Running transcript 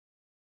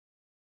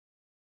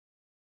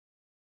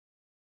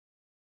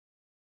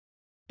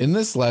In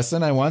this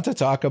lesson, I want to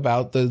talk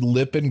about the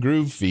lip and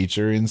groove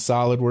feature in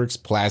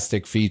SolidWorks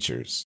plastic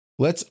features.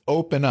 Let's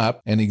open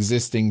up an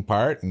existing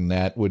part, and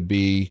that would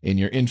be in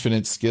your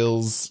Infinite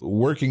Skills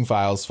working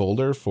files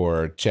folder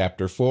for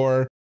Chapter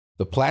 4,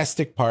 the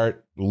plastic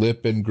part,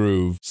 lip and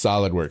groove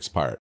SolidWorks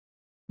part.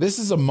 This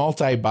is a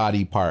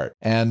multi-body part,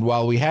 and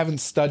while we haven't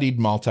studied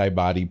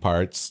multi-body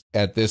parts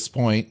at this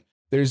point,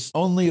 there's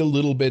only a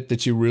little bit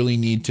that you really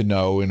need to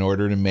know in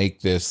order to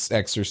make this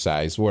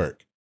exercise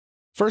work.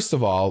 First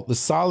of all, the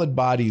Solid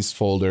Bodies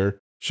folder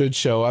should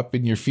show up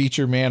in your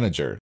Feature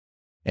Manager.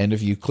 And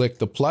if you click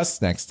the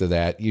plus next to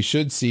that, you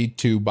should see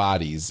two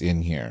bodies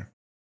in here.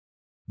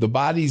 The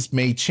bodies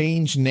may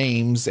change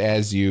names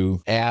as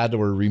you add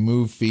or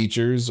remove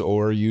features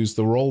or use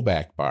the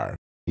rollback bar,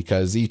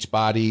 because each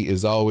body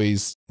is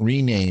always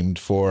renamed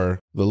for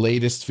the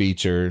latest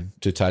feature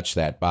to touch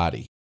that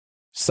body.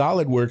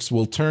 SolidWorks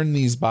will turn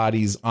these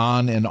bodies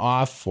on and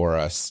off for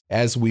us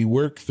as we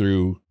work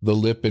through the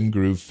lip and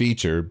groove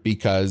feature,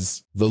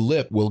 because the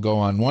lip will go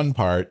on one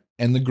part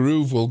and the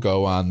groove will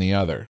go on the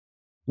other.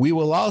 We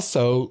will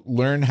also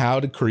learn how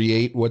to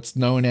create what's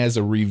known as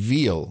a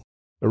reveal.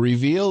 A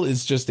reveal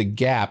is just a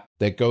gap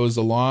that goes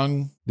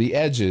along the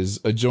edges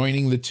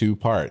adjoining the two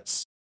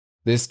parts.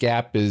 This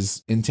gap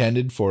is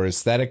intended for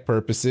aesthetic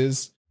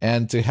purposes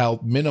and to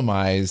help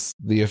minimize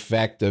the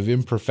effect of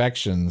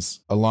imperfections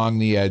along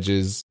the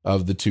edges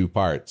of the two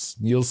parts.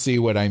 You'll see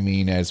what I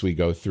mean as we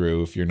go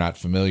through if you're not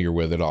familiar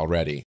with it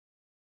already.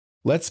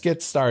 Let's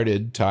get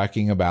started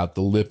talking about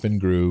the lip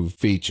and groove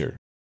feature.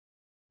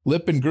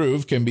 Lip and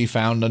groove can be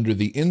found under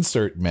the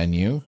Insert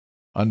menu,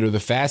 under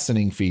the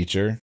Fastening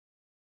feature,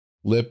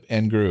 Lip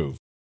and Groove.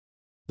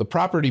 The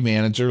Property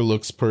Manager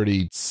looks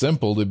pretty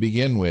simple to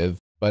begin with,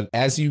 but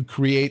as you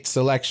create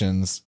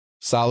selections,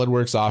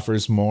 SolidWorks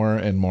offers more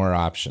and more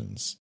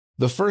options.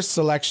 The first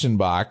selection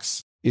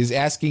box is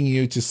asking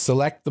you to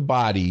select the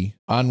body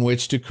on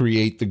which to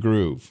create the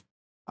groove.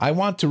 I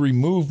want to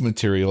remove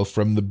material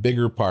from the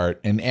bigger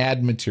part and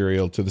add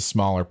material to the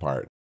smaller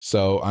part.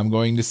 So I'm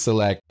going to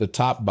select the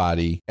top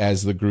body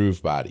as the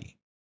groove body.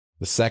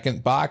 The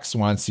second box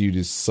wants you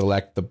to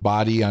select the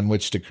body on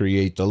which to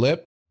create the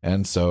lip,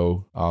 and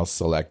so I'll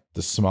select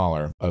the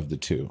smaller of the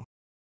two.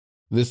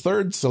 The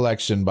third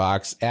selection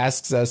box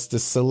asks us to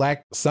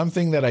select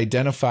something that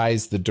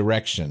identifies the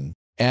direction.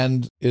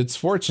 And it's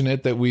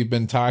fortunate that we've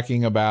been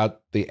talking about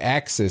the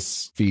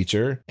axis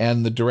feature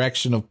and the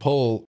direction of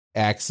pull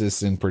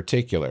axis in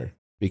particular,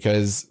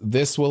 because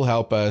this will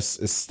help us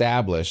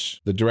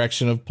establish the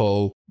direction of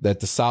pull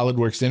that the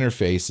SolidWorks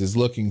interface is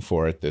looking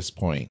for at this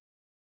point.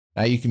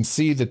 Now you can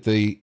see that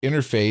the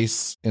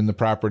interface in the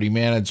Property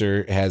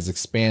Manager has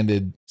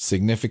expanded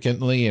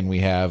significantly, and we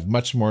have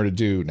much more to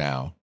do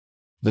now.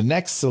 The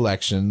next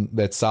selection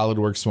that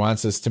SolidWorks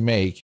wants us to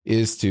make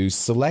is to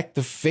select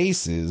the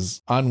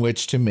faces on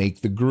which to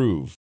make the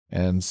groove.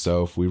 And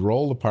so if we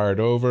roll the part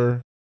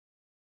over,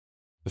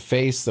 the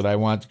face that I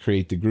want to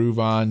create the groove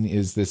on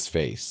is this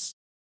face.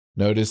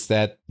 Notice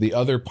that the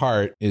other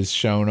part is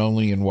shown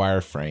only in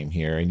wireframe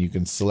here, and you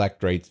can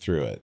select right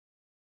through it.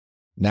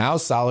 Now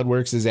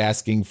SolidWorks is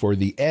asking for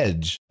the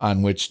edge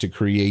on which to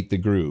create the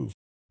groove.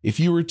 If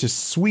you were to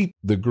sweep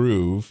the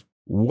groove,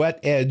 what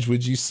edge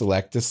would you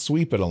select to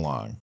sweep it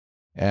along?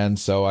 And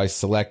so I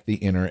select the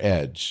inner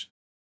edge.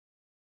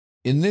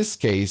 In this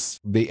case,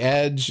 the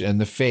edge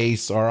and the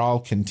face are all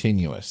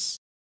continuous,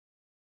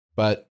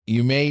 but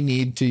you may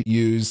need to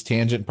use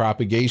tangent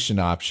propagation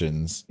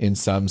options in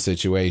some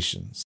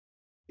situations.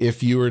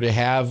 If you were to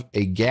have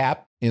a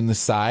gap in the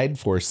side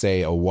for,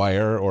 say, a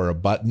wire or a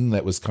button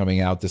that was coming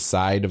out the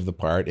side of the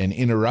part and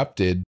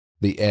interrupted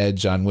the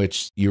edge on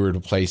which you were to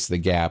place the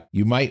gap,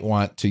 you might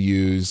want to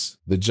use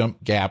the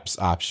jump gaps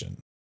option.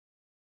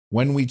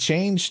 When we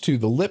change to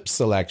the lip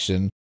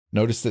selection,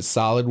 notice that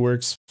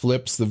SolidWorks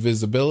flips the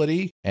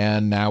visibility,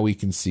 and now we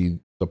can see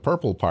the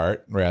purple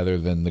part rather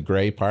than the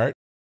gray part.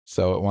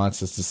 So it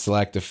wants us to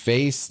select a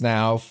face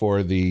now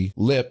for the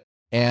lip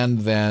and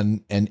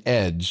then an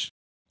edge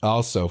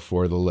also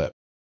for the lip.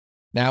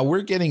 Now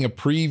we're getting a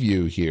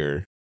preview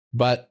here,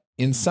 but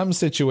in some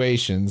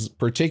situations,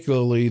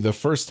 particularly the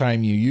first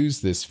time you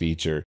use this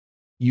feature,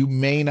 you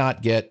may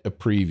not get a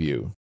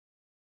preview.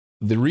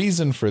 The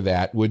reason for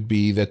that would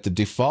be that the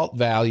default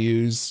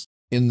values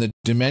in the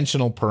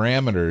dimensional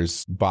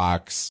parameters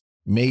box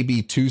may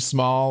be too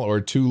small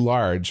or too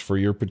large for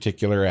your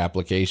particular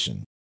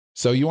application.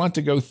 So you want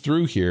to go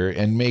through here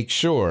and make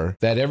sure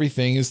that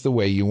everything is the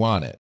way you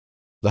want it.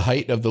 The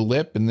height of the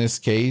lip in this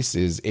case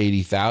is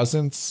 80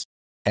 thousandths,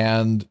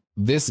 and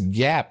this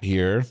gap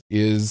here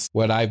is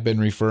what I've been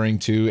referring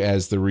to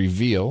as the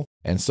reveal.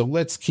 And so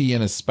let's key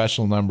in a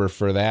special number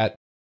for that.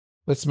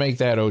 Let's make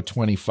that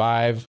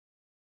 0.25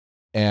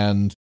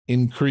 and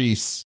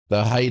increase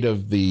the height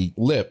of the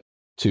lip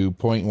to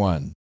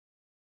 0.1.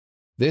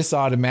 This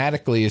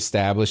automatically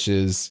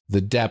establishes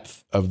the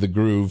depth of the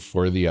groove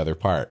for the other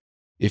part.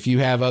 If you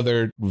have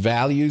other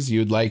values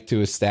you'd like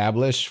to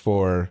establish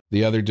for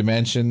the other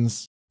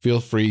dimensions, feel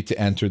free to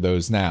enter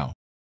those now.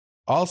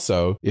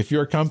 Also, if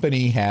your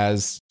company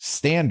has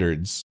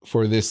standards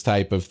for this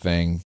type of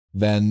thing,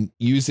 then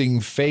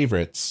using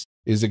favorites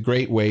is a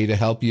great way to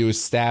help you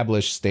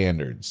establish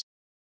standards.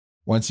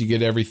 Once you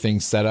get everything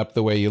set up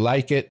the way you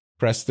like it,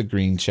 press the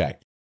green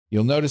check.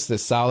 You'll notice that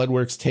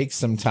SolidWorks takes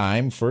some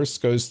time.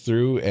 First goes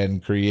through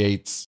and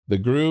creates the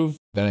groove,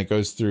 then it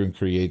goes through and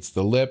creates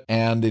the lip,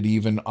 and it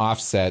even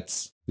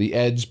offsets the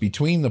edge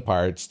between the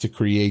parts to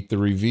create the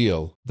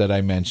reveal that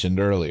I mentioned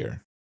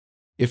earlier.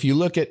 If you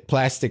look at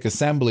plastic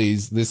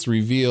assemblies, this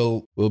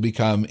reveal will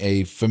become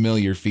a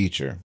familiar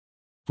feature.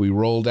 If we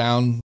roll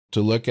down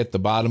to look at the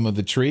bottom of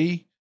the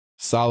tree,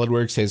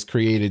 SolidWorks has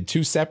created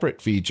two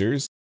separate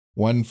features,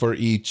 one for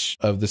each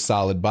of the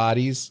solid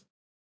bodies.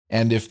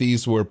 And if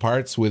these were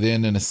parts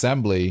within an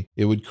assembly,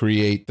 it would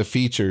create the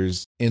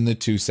features in the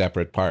two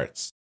separate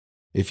parts.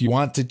 If you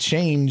want to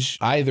change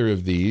either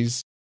of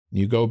these,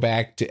 you go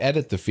back to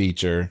edit the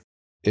feature.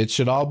 It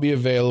should all be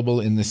available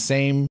in the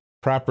same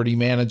property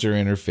manager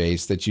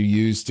interface that you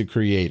used to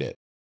create it.